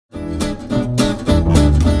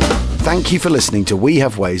Thank you for listening to We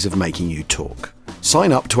Have Ways of Making You Talk.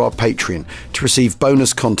 Sign up to our Patreon to receive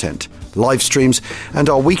bonus content, live streams, and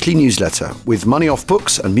our weekly newsletter with money off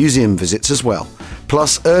books and museum visits as well,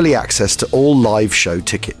 plus early access to all live show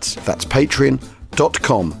tickets. That's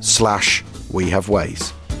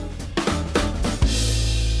patreon.com/wehaveways.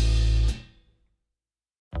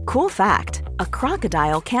 Cool fact, a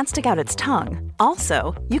crocodile can't stick out its tongue.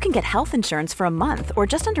 Also, you can get health insurance for a month or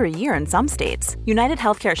just under a year in some states. United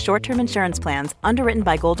Healthcare short-term insurance plans, underwritten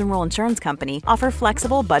by Golden Rule Insurance Company, offer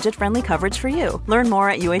flexible, budget-friendly coverage for you. Learn more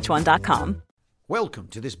at uh1.com. Welcome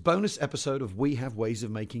to this bonus episode of We Have Ways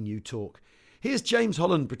of Making You Talk. Here's James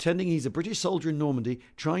Holland pretending he's a British soldier in Normandy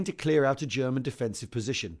trying to clear out a German defensive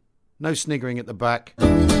position. No sniggering at the back.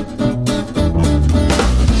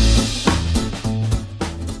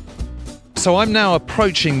 So I'm now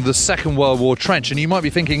approaching the Second World War trench, and you might be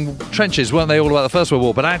thinking, trenches, weren't they all about the First World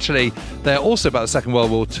War? But actually, they're also about the Second World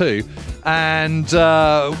War too. And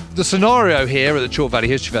the scenario here at the Chalk Valley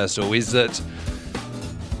History Festival is that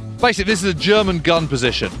basically this is a German gun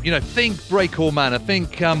position. You know, think Breakour Manor,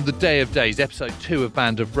 think The Day of Days, episode 2 of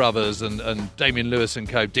Band of Brothers, and Damien Lewis and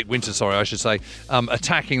co, Dick Winter, I should say,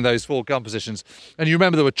 attacking those 4 gun positions. And you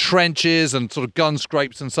remember there were trenches and sort of gun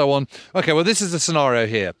scrapes and so on. Okay, well, this is the scenario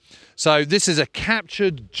here. So this is a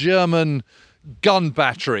captured German gun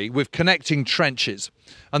battery with connecting trenches.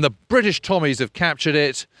 And the British Tommies have captured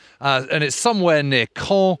it, and it's somewhere near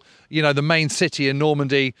Caen, you know, the main city in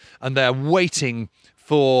Normandy, and they're waiting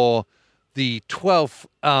for the 12th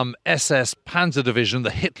SS Panzer Division, the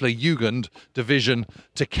Hitler Jugend Division,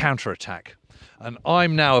 to counterattack. And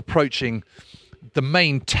I'm now approaching the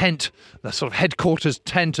main tent, the sort of headquarters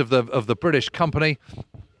tent of the British company,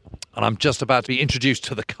 and I'm just about to be introduced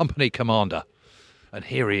to the company commander. And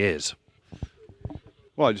here he is.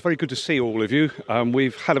 Well, it's very good to see all of you.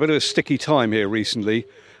 We've had a bit of a sticky time here recently,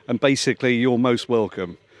 and basically you're most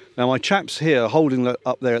welcome. Now, my chaps here holding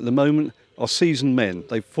up there at the moment are seasoned men.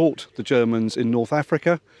 They've fought the Germans in North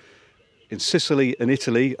Africa, in Sicily and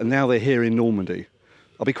Italy, and now they're here in Normandy.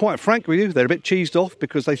 I'll be quite frank with you, they're a bit cheesed off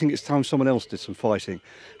because they think it's time someone else did some fighting.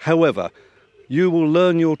 However, you will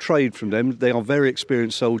learn your trade from them. They are very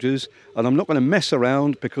experienced soldiers, and I'm not going to mess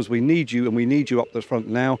around because we need you, and we need you up the front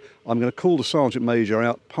now. I'm going to call the Sergeant Major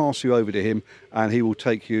out, pass you over to him, and he will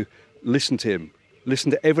take you. Listen to him.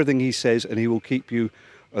 Listen to everything he says, and he will keep you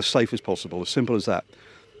as safe as possible. As simple as that.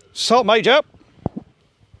 Sergeant Major.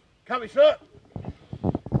 Coming, sir.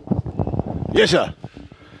 Yes, sir.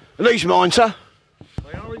 Are these mine, sir?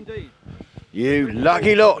 They are indeed. You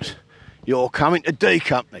lucky lot. You're coming to D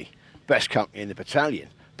Company. Best company in the battalion,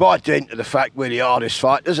 by dint of the fact we're the hardest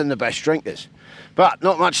fighters and the best drinkers. But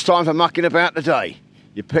not much time for mucking about today.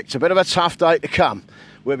 You picked a bit of a tough day to come.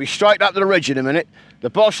 We'll be straight up to the ridge in a minute. The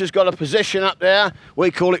Bosch has got a position up there.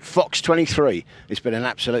 We call it Fox 23. It's been an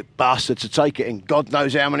absolute bastard to take it, and God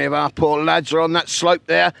knows how many of our poor lads are on that slope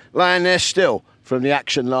there, laying there still from the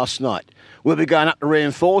action last night. We'll be going up to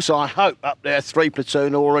reinforce. I hope up there 3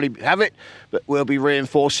 platoon already have it, but we'll be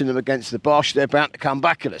reinforcing them against the Bosch. They're bound to come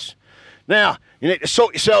back at us. Now, you need to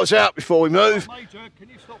sort yourselves out before we move. Major, can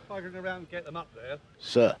you stop buggering around and get them up there?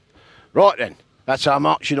 Sir. Right then, that's our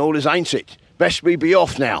marching orders, ain't it? Best we be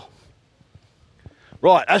off now.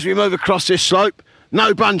 Right, as we move across this slope,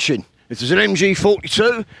 no bunching. If there's an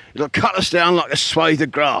MG42, it'll cut us down like a swathe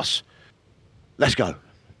of grass. Let's go.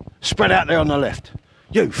 Spread out there on the left.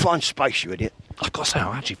 You, find space, you idiot. I've got to say,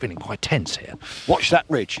 I'm actually feeling quite tense here. Watch that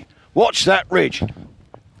ridge. Watch that ridge.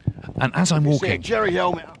 And as I'm See a walking... Jerry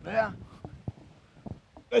helmet up there.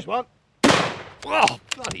 There's one. Oh,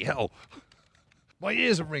 bloody hell. My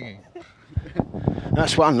ears are ringing.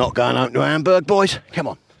 That's one not going home to Hamburg, boys. Come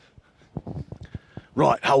on.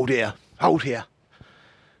 Right, hold here. Hold here.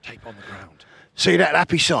 Tape on the ground. See that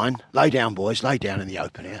happy sign? Lay down, boys. Lay down in the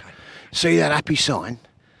open here. See that happy sign?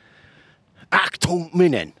 Achtung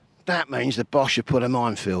Minen. That means the Bosch have put a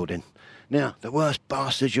minefield in. Now, the worst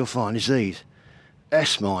bastards you'll find is these.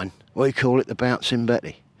 S-mine. We call it the Bouncing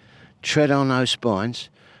Betty. Tread on those spines.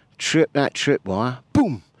 Trip that tripwire.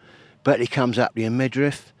 Boom. Betty comes up to your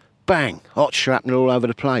midriff. Bang. Hot shrapnel all over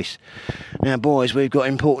the place. Now, boys, we've got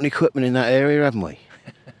important equipment in that area, haven't we?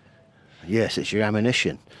 Yes, it's your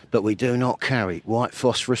ammunition. But we do not carry white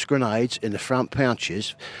phosphorus grenades in the front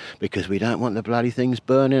pouches because we don't want the bloody things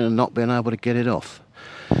burning and not being able to get it off.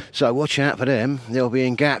 So watch out for them. They'll be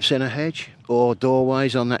in gaps in a hedge or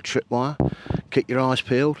doorways on that tripwire. Keep your eyes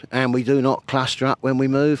peeled, and we do not cluster up when we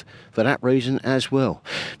move for that reason as well.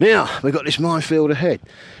 Now, we've got this minefield ahead.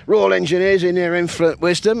 Royal Engineers, in their infinite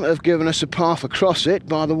wisdom, have given us a path across it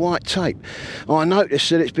by the white tape. I noticed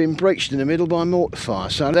that it's been breached in the middle by mortar fire,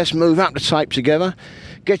 so let's move up the tape together,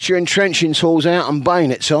 Get your entrenching tools out and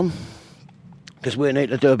bayonets on, because we need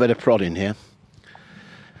to do a bit of prodding here.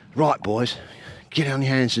 Right, boys, get on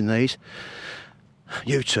your hands and knees.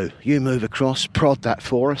 You two, you move across, prod that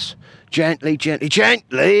for us. Gently, gently,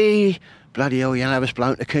 gently! Bloody hell, you'll have us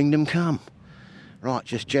blown to kingdom come. Right,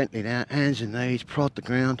 just gently now, hands and knees, prod the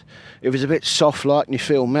ground. If it's a bit soft like and you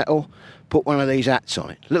feel metal, put one of these hats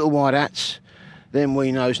on it. Little white hats, then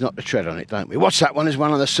we knows not to tread on it, don't we? What's that one? There's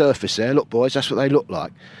one on the surface there. Look, boys, that's what they look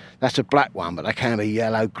like. That's a black one, but they can be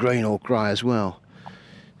yellow, green or grey as well.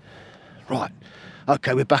 Right,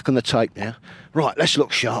 okay, we're back on the tape now. Right, let's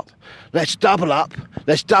look sharp. Let's double up.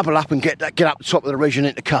 Let's double up and get up the top of the ridge and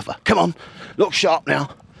into cover. Come on, look sharp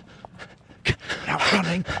now. Now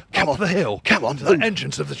running Come up on. the hill. Come on. To the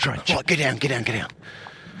entrance of the trench. Right, get down.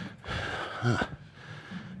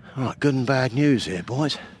 Right, good and bad news here,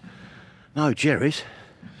 boys. No Jerry's,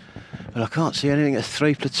 but I can't see anything at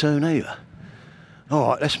 3 platoon either. All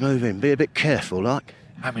right, let's move in. Be a bit careful, like.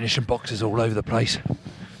 Ammunition boxes all over the place.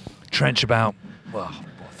 Trench about,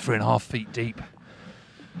 3.5 feet deep.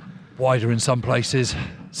 Wider in some places.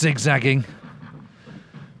 Zigzagging.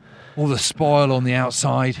 All the spoil on the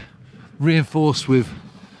outside. Reinforced with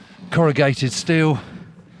corrugated steel.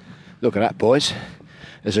 Look at that, boys.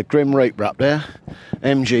 There's a Grim Reaper up there.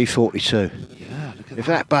 MG42. Yeah, look at If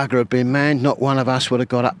that bugger had been manned, not one of us would have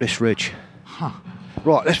got up this ridge. Huh.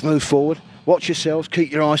 Right, let's move forward. Watch yourselves,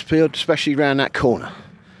 keep your eyes peeled, especially round that corner.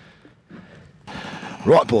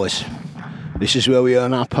 Right, boys. This is where we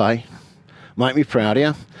earn our pay. Make me proud of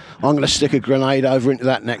you. I'm going to stick a grenade over into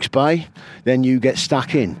that next bay. Then you get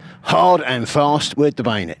stuck in. Hard and fast with the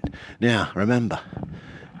bayonet. Now, remember,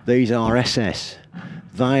 these are SS.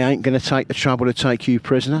 They ain't going to take the trouble to take you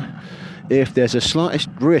prisoner. If there's the slightest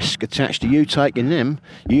risk attached to you taking them,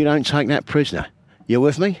 you don't take that prisoner. You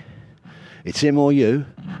with me? It's him or you,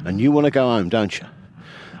 and you want to go home, don't you?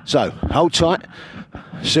 So, hold tight.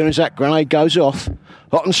 As soon as that grenade goes off,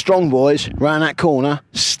 hot and strong, boys, round that corner,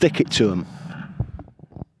 stick it to them.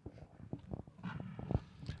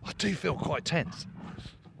 I do feel quite tense.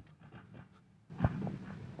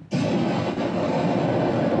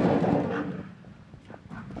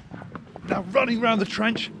 Now running round the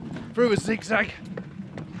trench through a zigzag.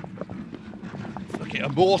 Look at a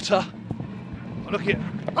mortar. Look at.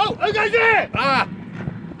 Oh, who goes there? Ah!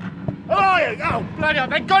 Who are you? Oh, bloody hell,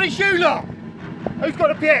 they got his shoe lock. Who's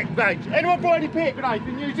got a PX badge? Anyone brought any PX grenades?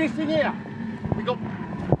 Been used this in here? We got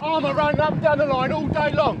armour running up and down the line all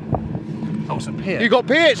day long. Oh, it's a pit. You got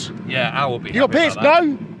PX? Yeah, I will be. You got happy PX? about that.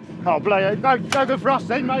 No? Oh, bloody hell, no good for us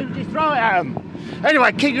then. Maybe just throw it at them.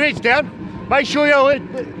 Anyway, keep your heads down. Make sure you're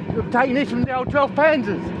taking this from the old 12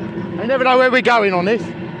 Panzers. They never know where we're going on this.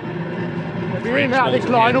 We'll be in and out of this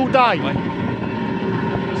line all day.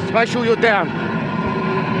 Just make sure you're down.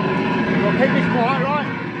 You've got to keep this quiet, right?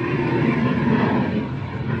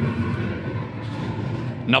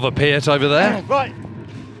 Another pit over there. Right.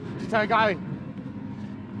 Just how it going.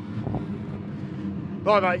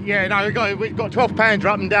 Right, mate. Yeah, no, we've got 12 Panzer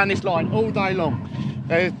up and down this line all day long.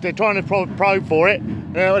 They're trying to probe for it.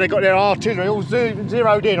 They've got their artillery all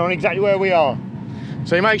zeroed in on exactly where we are.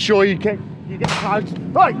 So you make sure you get close.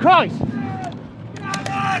 Right, Christ!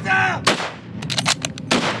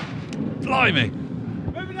 Blimey.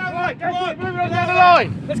 Moving down, right, that's it, moving on down the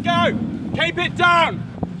line. Let's go! Keep it down!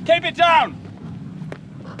 Keep it down!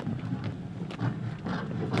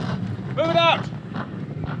 Move it out!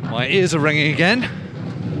 My ears are ringing again.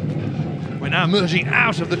 We're now merging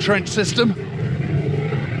out of the trench system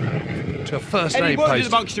to a first Any aid wounded post.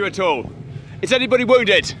 amongst you at all? Is anybody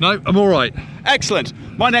wounded? No, I'm all right. Excellent.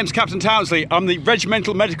 My name's Captain Townsley. I'm the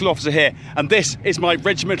regimental medical officer here, and this is my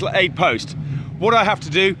regimental aid post. What I have to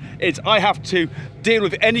do is I have to deal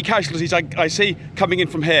with any casualties I see coming in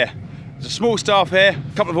from here. There's a small staff here,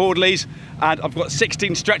 a couple of orderlies, and I've got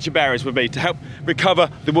 16 stretcher bearers with me to help recover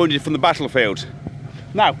the wounded from the battlefield.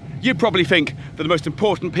 Now, you probably think that the most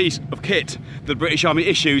important piece of kit that the British Army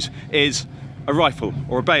issues is a rifle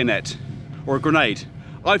or a bayonet or a grenade.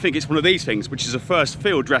 I think it's one of these things, which is a first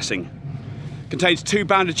field dressing. Contains 2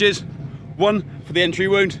 bandages, one for the entry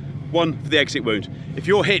wound, one for the exit wound. If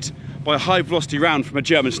you're hit by a high velocity round from a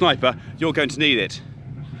German sniper, you're going to need it.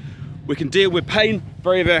 We can deal with pain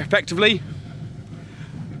very, very effectively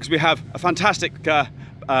because we have a fantastic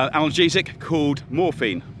analgesic called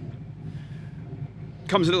morphine.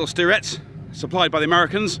 Comes in little stirrets supplied by the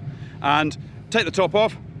Americans, and take the top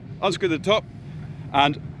off, unscrew the top,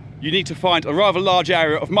 and you need to find a rather large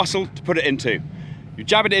area of muscle to put it into. You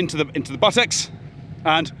jab it into the buttocks,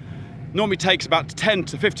 and normally takes about 10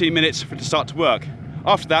 to 15 minutes for it to start to work.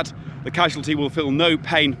 After that, the casualty will feel no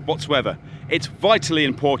pain whatsoever. it's vitally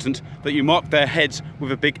important that you mark their heads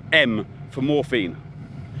with a big M for morphine,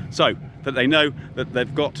 so that they know that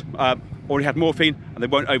they've got already had morphine and they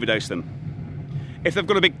won't overdose them. If they've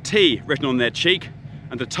got a big T written on their cheek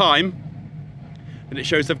and a time, then it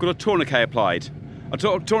shows they've got a tourniquet applied. A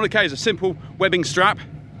tourniquet is a simple webbing strap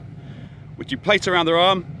which you place around their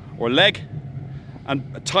arm or leg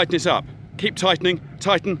and tighten it up. Keep tightening,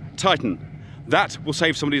 tighten. That will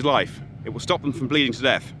save somebody's life. It will stop them from bleeding to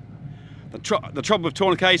death. The trouble with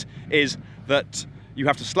tourniquets is that you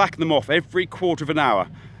have to slacken them off every quarter of an hour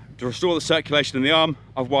to restore the circulation in the arm,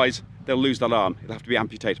 otherwise they'll lose that arm. It'll have to be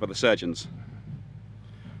amputated by the surgeons.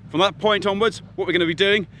 From that point onwards, what we're going to be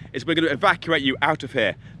doing is we're going to evacuate you out of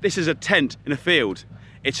here. This is a tent in a field.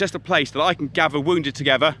 It's just a place that I can gather wounded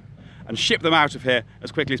together and ship them out of here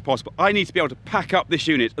as quickly as possible. I need to be able to pack up this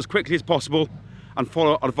unit as quickly as possible and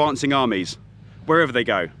follow advancing armies wherever they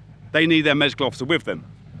go. They need their medical officer with them.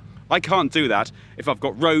 I can't do that if I've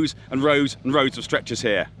got rows and rows and rows of stretchers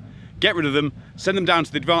here. Get rid of them, send them down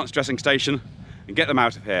to the advanced dressing station and get them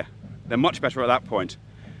out of here. They're much better at that point.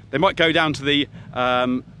 They might go down to the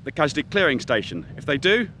casualty clearing station. If they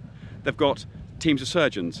do, they've got teams of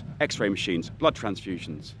surgeons, x-ray machines, blood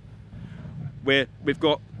transfusions. We've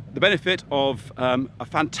got the benefit of a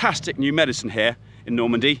fantastic new medicine here in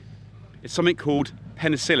Normandy. It's something called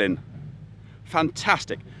penicillin.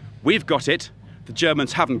 Fantastic. We've got it, the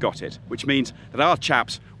Germans haven't got it, which means that our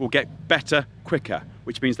chaps will get better quicker,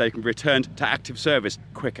 which means they can be returned to active service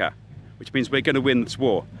quicker, which means we're going to win this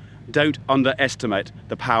war. Don't underestimate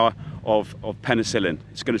the power of penicillin.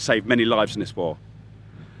 It's going to save many lives in this war.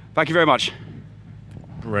 Thank you very much.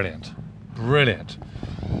 Brilliant.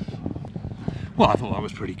 Well, I thought that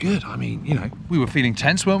was pretty good. I mean, you know, we were feeling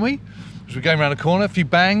tense, weren't we? As we were going around a corner, a few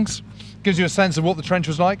bangs. Gives you a sense of what the trench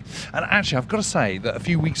was like. And actually, I've got to say that a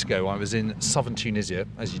few weeks ago, I was in southern Tunisia,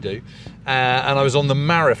 as you do, and I was on the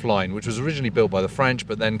Marif line, which was originally built by the French,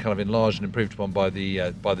 but then kind of enlarged and improved upon by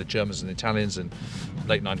the Germans and the Italians in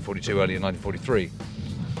late 1942, early 1943.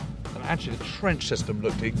 And actually, the trench system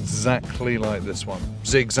looked exactly like this one.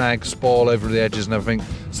 Zigzag, spoil over the edges and everything.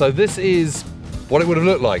 So this is what it would have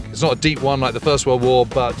looked like. It's not a deep one like the First World War,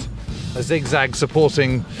 but a zigzag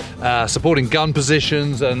supporting gun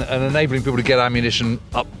positions and enabling people to get ammunition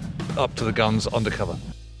up to the guns under cover.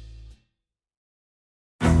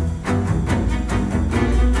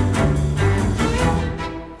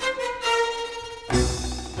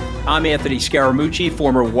 I'm Anthony Scaramucci,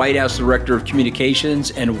 former White House Director of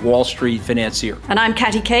Communications and Wall Street financier. And I'm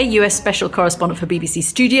Katty Kay, US Special Correspondent for BBC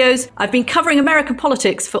Studios. I've been covering American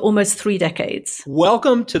politics for almost 3 decades.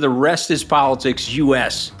 Welcome to The Rest is Politics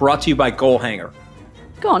US, brought to you by Goalhanger.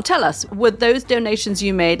 Go on, tell us, were those donations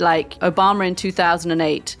you made, like Obama in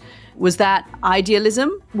 2008, was that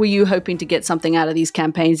idealism? Were you hoping to get something out of these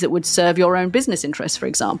campaigns that would serve your own business interests, for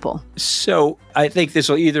example? So I think this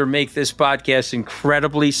will either make this podcast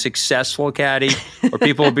incredibly successful, Katty, or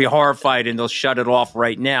people will be horrified and they'll shut it off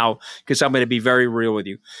right now because I'm going to be very real with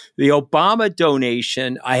you. The Obama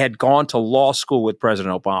donation, I had gone to law school with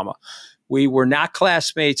President Obama. We were not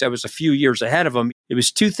classmates. I was a few years ahead of him. It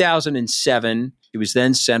was 2007. He was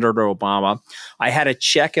then Senator Obama. I had a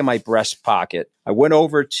check in my breast pocket. I went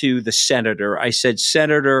over to the senator. I said,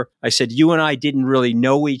 Senator, you and I didn't really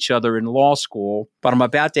know each other in law school, but I'm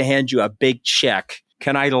about to hand you a big check.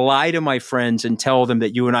 Can I lie to my friends and tell them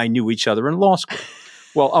that you and I knew each other in law school?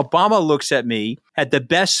 Well, Obama looks at me, had the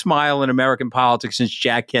best smile in American politics since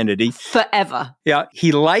Jack Kennedy. Forever. Yeah.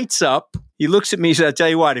 He lights up. He looks at me and says, I'll tell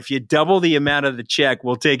you what, if you double the amount of the check,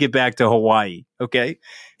 we'll take it back to Hawaii. Okay.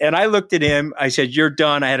 And I looked at him. I said, you're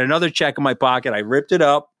done. I had another check in my pocket. I ripped it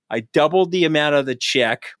up. I doubled the amount of the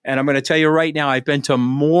check. And I'm going to tell you right now, I've been to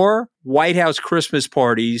more White House Christmas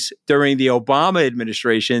parties during the Obama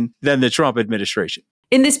administration than the Trump administration.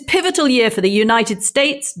 In this pivotal year for the United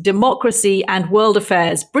States, democracy, and world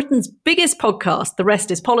affairs, Britain's biggest podcast, The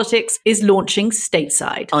Rest is Politics, is launching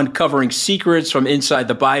stateside. Uncovering secrets from inside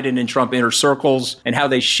the Biden and Trump inner circles and how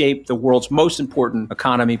they shape the world's most important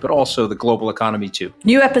economy, but also the global economy too.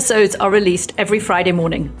 New episodes are released every Friday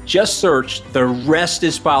morning. Just search The Rest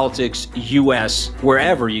is Politics US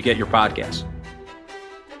wherever you get your podcasts.